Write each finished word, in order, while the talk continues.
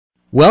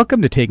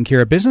Welcome to Taking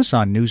Care of Business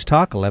on News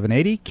Talk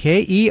 1180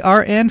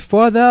 KERN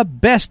for the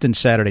best in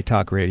Saturday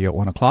Talk Radio at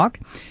 1 o'clock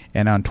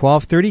and on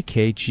 1230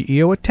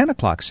 KGEO at 10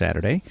 o'clock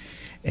Saturday.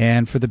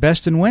 And for the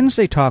best in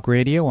Wednesday Talk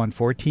Radio on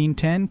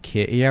 1410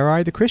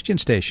 KERI, the Christian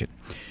station.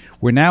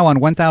 We're now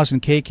on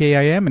 1000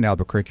 KKIM in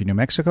Albuquerque, New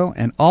Mexico,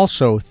 and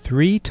also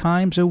 3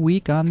 times a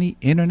week on the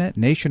Internet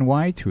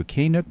nationwide through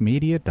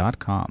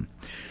knookmedia.com.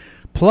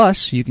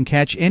 Plus, you can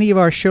catch any of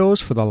our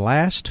shows for the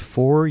last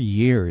 4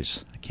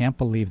 years. I can't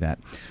believe that.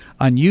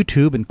 On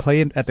YouTube and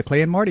at the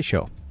Clay and Marty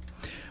Show.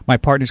 My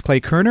partner's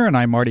Clay Koerner, and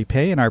I'm Marty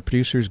Pay, and our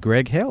producer's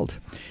Greg Held.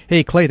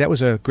 Hey, Clay, that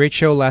was a great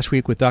show last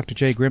week with Dr.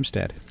 Jay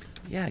Grimstad.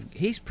 Yeah,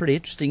 he's a pretty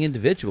interesting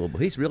individual,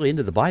 but he's really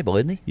into the Bible,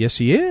 isn't he? Yes,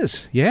 he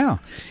is, yeah.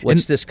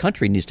 Which this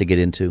country needs to get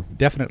into.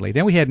 Definitely.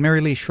 Then we had Mary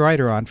Lee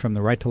Schreider on from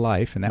The Right to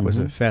Life, and that was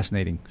a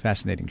fascinating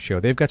show.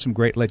 They've got some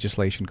great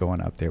legislation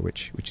going out there,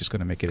 which is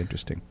going to make it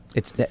interesting.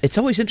 It's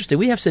always interesting.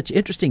 We have such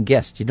interesting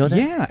guests, you know that?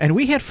 Yeah, and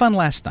we had fun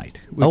last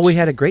night. We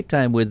had a great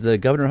time with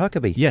Governor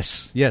Huckabee.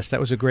 Yes, that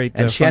was a great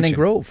And Shannon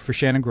Grove. For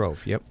Shannon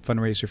Grove, yep,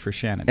 fundraiser for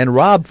Shannon. And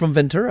Rob from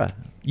Ventura.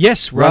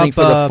 Yes, Rob, running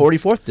for the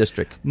 44th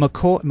District.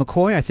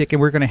 McCoy, I think, and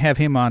we're going to have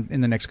him on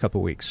in the next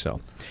couple of weeks. So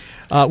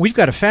we've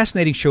got a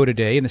fascinating show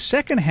today. In the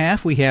second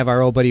half, we have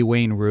our old buddy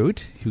Wayne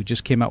Root, who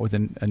just came out with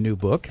a new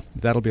book.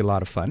 That'll be a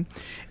lot of fun.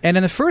 And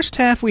in the first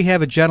half, we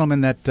have a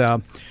gentleman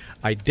that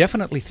I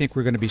definitely think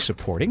we're going to be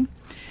supporting.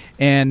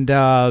 And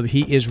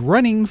he is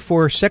running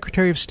for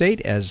Secretary of State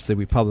as the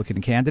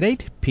Republican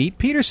candidate, Pete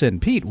Peterson.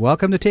 Pete,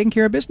 welcome to Taking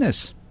Care of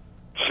Business.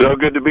 So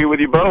good to be with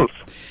you both.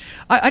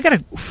 I got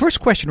a first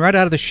question right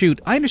out of the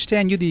chute. I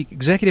understand you're the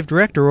executive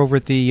director over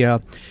at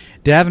the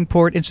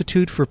Davenport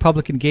Institute for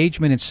Public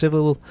Engagement and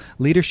Civil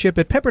Leadership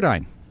at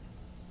Pepperdine.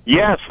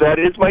 Yes, that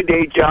is my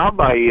day job.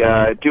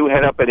 I do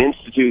head up an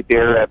institute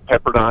there at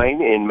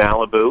Pepperdine in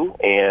Malibu,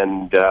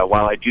 and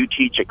while I do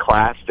teach a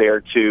class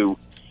there to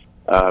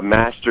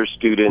master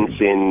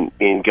students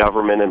in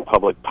government and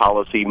public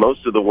policy,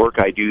 most of the work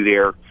I do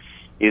there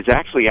is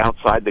actually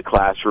outside the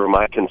classroom.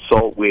 I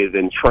consult with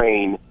and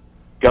train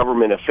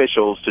government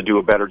officials to do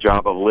a better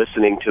job of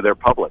listening to their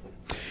public.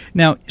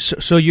 Now,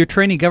 so you're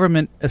training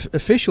government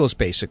officials,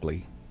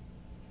 basically?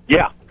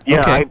 Yeah.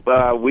 Okay.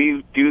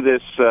 We do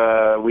this.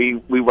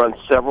 We run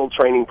several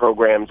training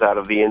programs out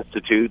of the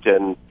Institute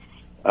and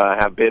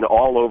have been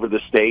all over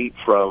the state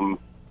from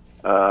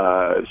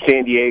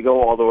San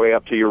Diego all the way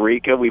up to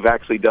Eureka. We've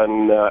actually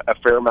done a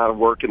fair amount of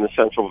work in the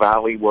Central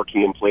Valley,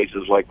 working in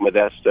places like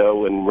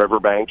Modesto and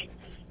Riverbank.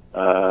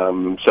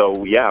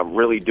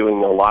 Really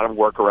doing a lot of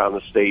work around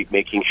the state,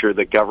 making sure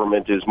that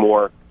government is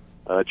more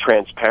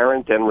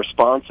transparent and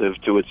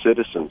responsive to its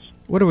citizens.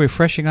 What a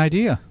refreshing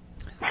idea.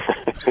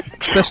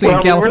 Especially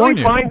in California. We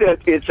really find that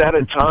it's at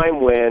a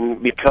time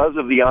when, because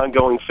of the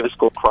ongoing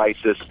fiscal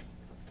crisis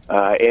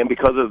and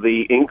because of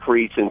the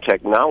increase in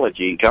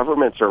technology,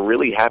 governments are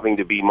really having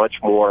to be much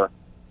more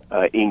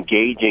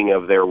engaging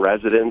of their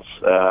residents,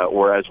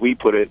 or as we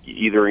put it,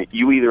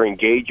 you either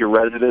engage your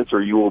residents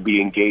or you will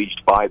be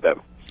engaged by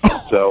them.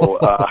 So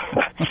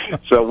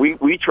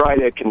we try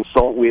to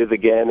consult with,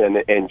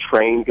 again, and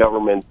train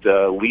government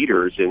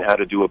leaders in how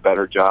to do a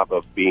better job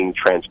of being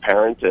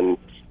transparent and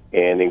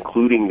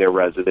including their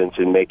residents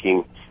in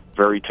making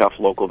very tough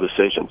local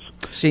decisions.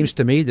 Seems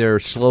to me they're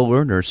slow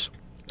learners.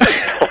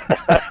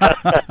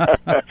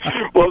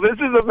 Well, this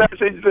is a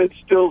message that's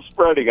still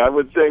spreading. I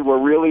would say we're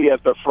really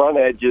at the front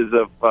edges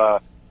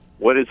of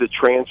what is a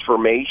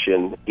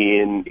transformation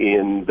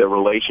in the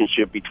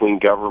relationship between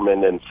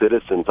government and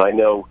citizens. I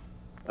know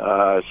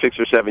 6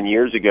 or 7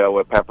 years ago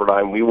at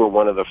Pepperdine, we were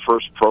one of the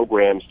first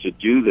programs to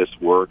do this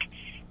work,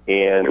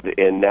 and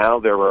now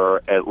there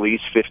are at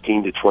least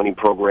 15 to 20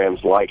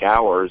 programs like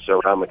ours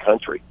around the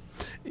country.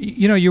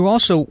 You know, you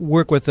also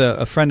work with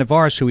a friend of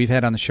ours who we've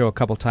had on the show a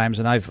couple times,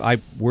 and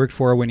I've worked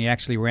for her when he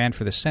actually ran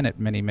for the Senate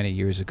many, many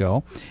years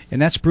ago,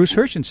 and that's Bruce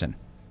Hutchinson.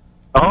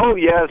 Oh,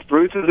 yes,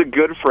 Bruce is a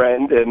good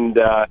friend, and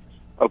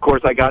of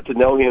course I got to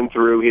know him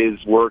through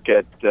his work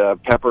at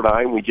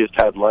Pepperdine. We just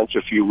had lunch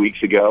a few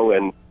weeks ago,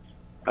 and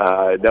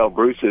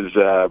Bruce is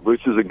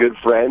a good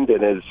friend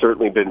and has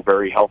certainly been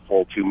very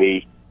helpful to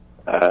me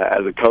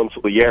as a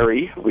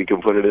consigliere. We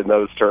can put it in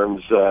those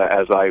terms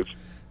as I've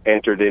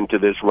entered into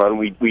this run.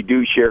 We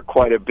do share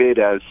quite a bit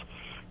as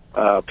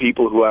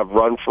people who have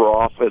run for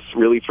office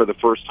really for the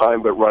first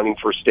time, but running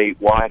for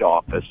statewide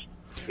office.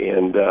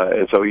 And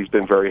so he's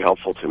been very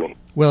helpful to me.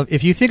 Well,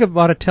 if you think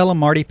about it, tell him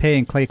Marty Pay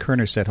and Clay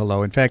Koerner said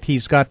hello. In fact,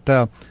 he's got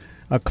a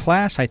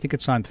class, I think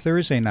it's on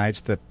Thursday nights,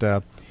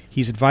 that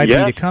he's invited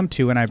me to come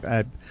to, and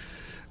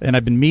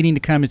I've been meaning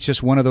to come. It's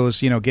just one of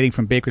those, getting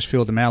from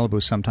Bakersfield to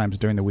Malibu sometimes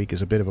during the week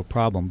is a bit of a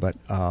problem. But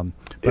I'm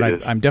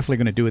definitely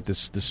going to do it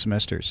this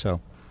semester.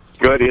 So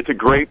good. It's a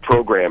great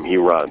program he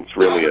runs.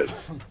 Really is.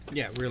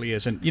 Yeah, it really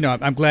is. And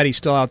I'm glad he's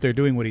still out there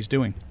doing what he's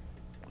doing.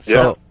 Yeah.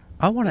 So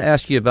I want to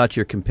ask you about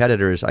your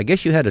competitors. I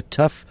guess you had a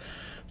tough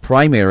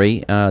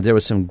primary. There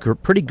was some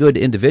pretty good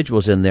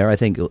individuals in there. I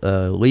think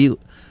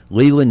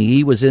Leland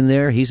Yee was in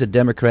there. He's a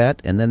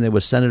Democrat. And then there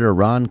was Senator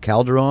Ron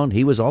Calderon.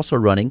 He was also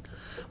running.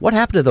 What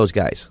happened to those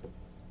guys?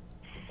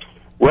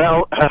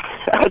 Well,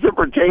 as it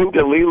pertained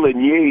to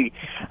Leland Yee,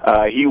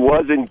 he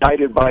was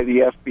indicted by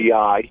the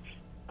FBI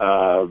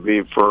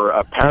for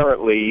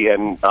apparently,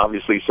 and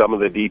obviously some of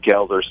the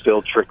details are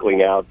still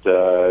trickling out,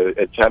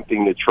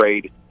 attempting to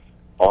trade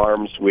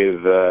arms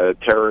with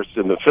terrorists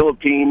in the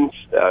Philippines.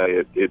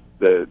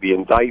 The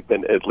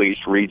indictment at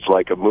least reads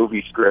like a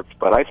movie script,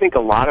 but I think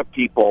a lot of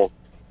people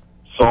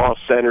saw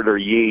Senator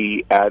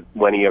Yee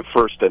when he had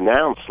first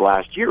announced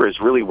last year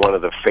as really one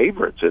of the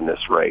favorites in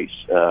this race.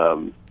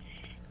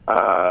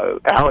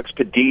 Alex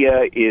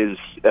Padilla is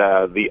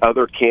the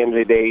other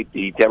candidate,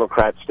 the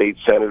Democrat state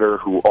senator,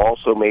 who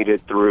also made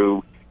it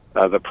through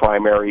the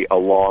primary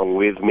along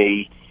with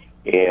me.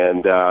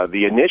 And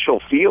the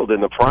initial field in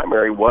the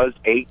primary was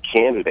 8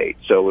 candidates,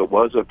 so it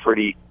was a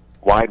pretty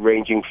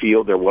wide-ranging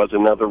field. There was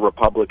another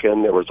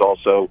Republican. There was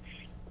also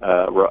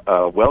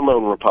a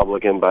well-known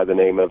Republican by the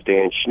name of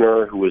Dan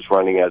Schnur, who was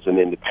running as an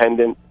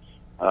independent.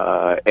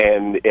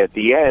 And at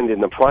the end, in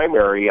the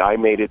primary, I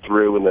made it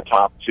through in the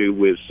top 2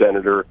 with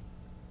Senator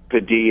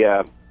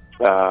Padilla.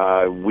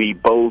 We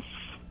both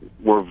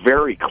were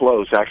very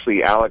close.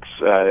 Actually, Alex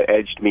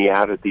edged me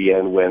out at the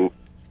end when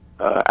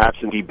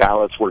absentee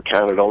ballots were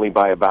counted only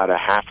by about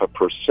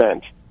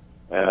 0.5%.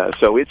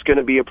 So it's going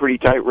to be a pretty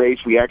tight race.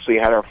 We actually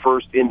had our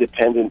first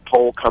independent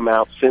poll come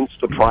out since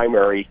the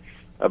primary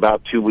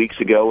about 2 weeks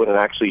ago, and it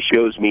actually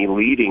shows me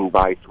leading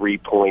by 3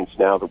 points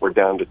now that we're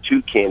down to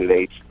 2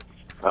 candidates.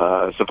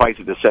 Suffice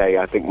it to say,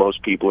 I think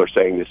most people are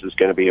saying this is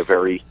going to be a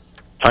very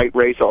tight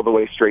race all the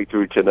way straight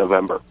through to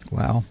November.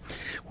 Wow.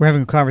 We're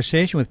having a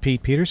conversation with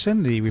Pete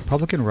Peterson, the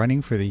Republican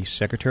running for the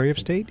Secretary of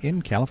State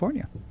in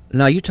California.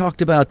 Now, you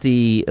talked about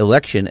the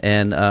election,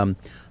 and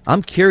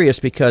I'm curious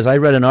because I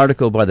read an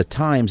article by the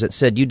Times that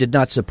said you did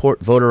not support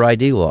voter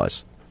ID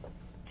laws.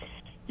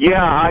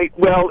 Yeah,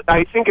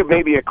 I think it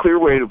may be a clear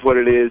way to put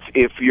it is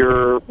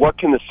what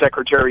can the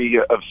Secretary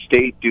of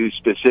State do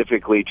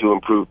specifically to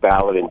improve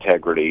ballot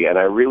integrity? And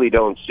I really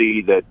don't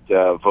see that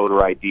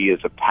voter ID is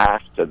a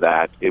path to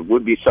that. It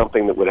would be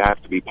something that would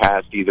have to be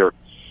passed either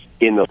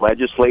in the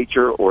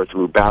legislature or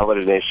through ballot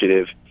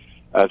initiative.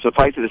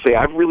 Suffice it to say,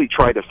 I've really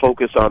tried to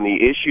focus on the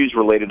issues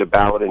related to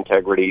ballot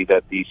integrity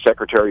that the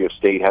Secretary of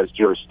State has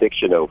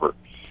jurisdiction over.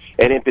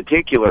 And in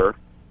particular,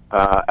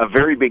 a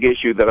very big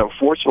issue that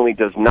unfortunately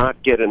does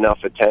not get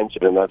enough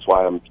attention, and that's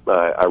why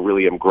I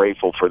really am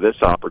grateful for this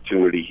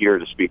opportunity here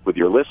to speak with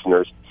your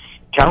listeners.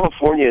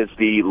 California is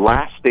the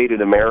last state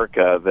in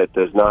America that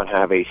does not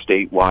have a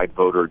statewide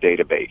voter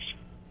database.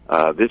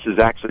 This is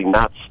actually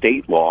not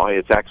state law.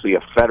 It's actually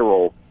a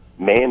federal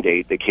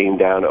mandate that came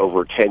down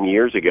over 10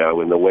 years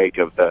ago in the wake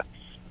of the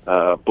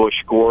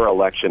Bush-Gore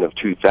election of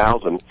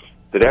 2000.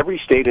 That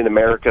every state in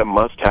America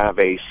must have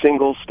a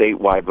single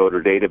statewide voter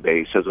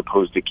database as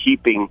opposed to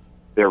keeping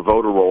their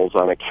voter rolls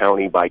on a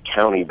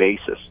county-by-county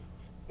basis.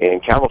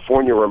 And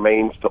California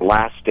remains the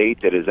last state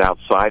that is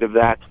outside of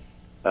that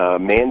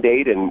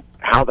mandate, and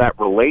how that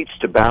relates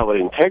to ballot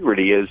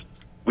integrity is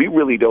we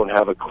really don't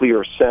have a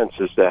clear sense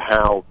as to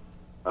how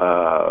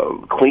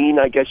clean,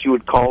 I guess you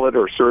would call it,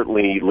 or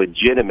certainly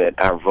legitimate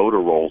our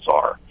voter rolls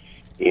are.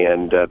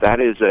 And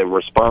that is a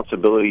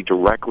responsibility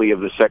directly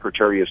of the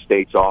Secretary of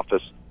State's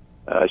office.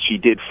 She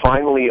did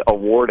finally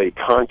award a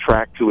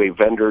contract to a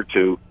vendor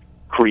to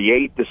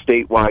create the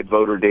statewide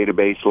voter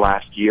database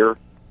last year,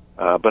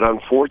 but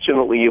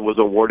unfortunately it was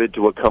awarded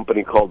to a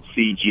company called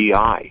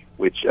CGI,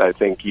 which I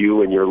think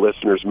you and your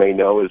listeners may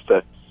know is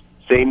the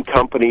same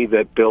company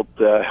that built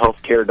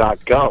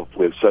healthcare.gov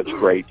with such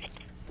great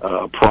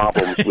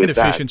problems with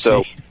that.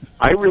 So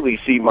I really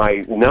see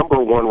my number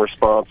one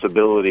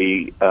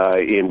responsibility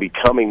in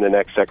becoming the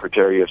next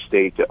Secretary of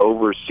State to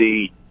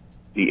oversee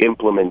the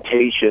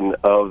implementation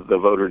of the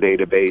voter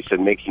database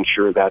and making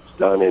sure that's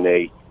done in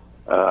a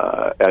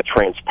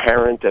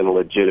transparent and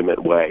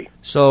legitimate way.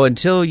 So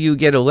until you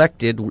get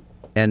elected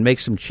and make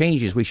some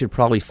changes, we should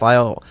probably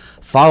follow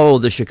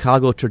the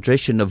Chicago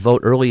tradition of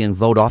vote early and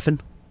vote often?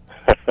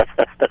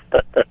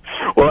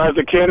 Well, as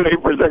a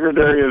candidate for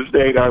Secretary of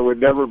State, I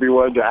would never be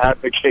one to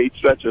advocate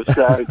such a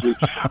strategy.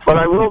 But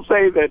I will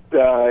say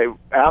that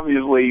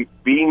obviously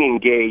being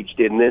engaged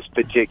in this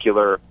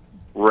particular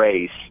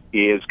race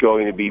is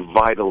going to be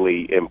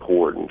vitally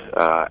important.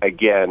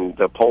 Again,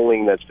 the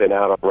polling that's been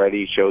out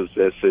already shows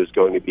this is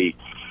going to be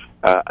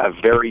a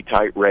very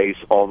tight race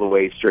all the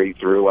way straight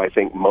through. I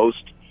think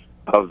most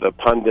of the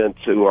pundits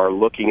who are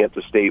looking at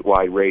the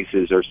statewide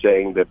races are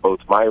saying that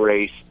both my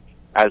race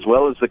as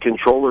well as the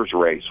controller's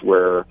race,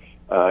 where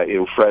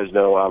in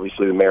Fresno,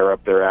 obviously the mayor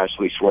up there,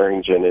 Ashley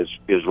Swearingen,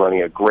 is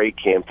running a great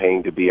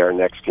campaign to be our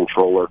next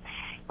controller.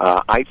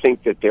 I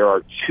think that there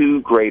are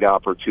 2 great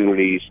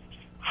opportunities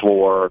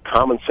for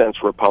common sense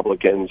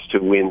Republicans to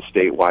win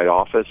statewide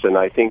office. And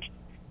I think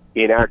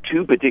in our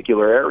 2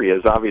 particular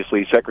areas,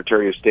 obviously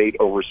Secretary of State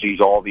oversees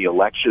all the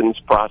elections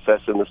process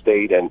in the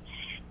state, and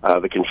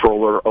the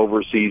controller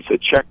oversees the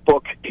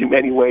checkbook in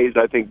many ways.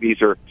 I think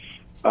these are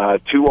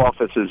 2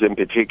 offices in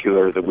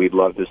particular that we'd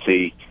love to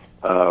see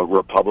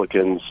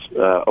Republicans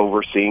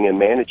overseeing and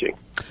managing.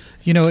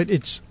 You know,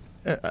 it's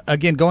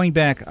again, going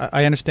back,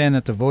 I understand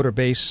that the voter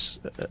database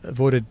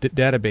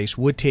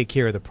would take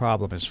care of the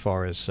problem as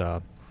far as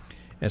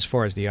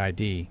the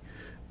ID.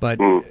 But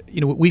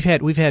we've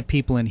had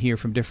people in here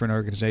from different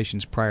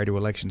organizations prior to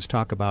elections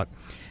talk about,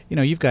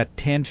 you've got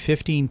 10,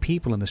 15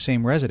 people in the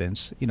same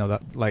residence,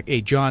 like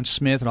a John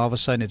Smith, and all of a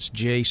sudden it's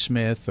J.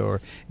 Smith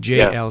or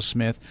J.L.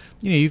 Smith.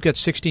 You've got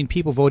 16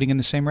 people voting in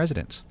the same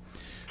residence.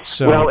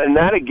 So, well, and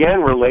that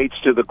again relates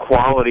to the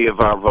quality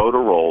of our voter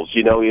rolls.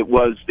 It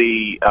was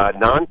the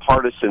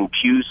nonpartisan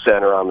Pew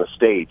Center on the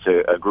States,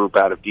 a group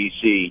out of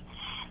D.C.,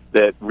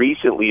 that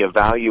recently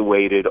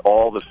evaluated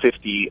all the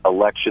 50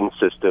 election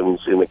systems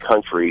in the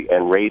country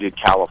and rated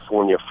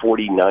California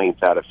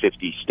 49th out of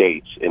 50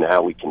 states in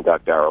how we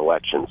conduct our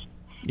elections.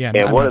 Yeah,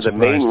 and one of the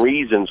main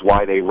reasons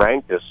why they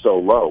ranked us so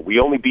low, we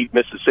only beat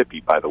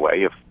Mississippi, by the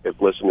way,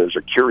 if listeners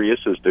are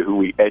curious as to who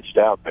we edged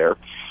out there.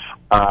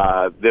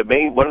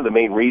 One of the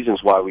main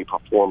reasons why we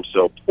perform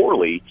so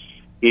poorly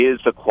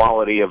is the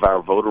quality of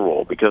our voter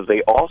roll, because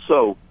they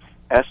also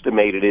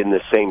estimated in the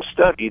same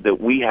study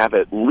that we have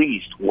at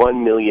least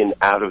 1 million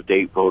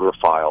out-of-date voter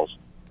files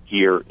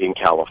here in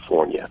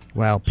California.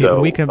 Wow.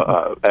 So,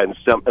 and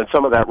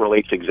some of that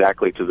relates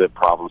exactly to the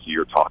problems that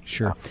you're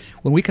talking about.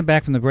 When we come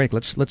back from the break,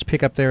 let's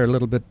pick up there a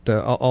little bit,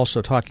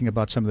 also talking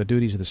about some of the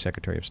duties of the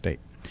Secretary of State.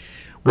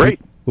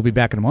 Great. We'll be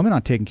back in a moment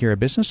on Taking Care of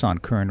Business on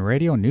Koerner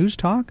Radio News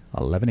Talk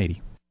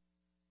 1180.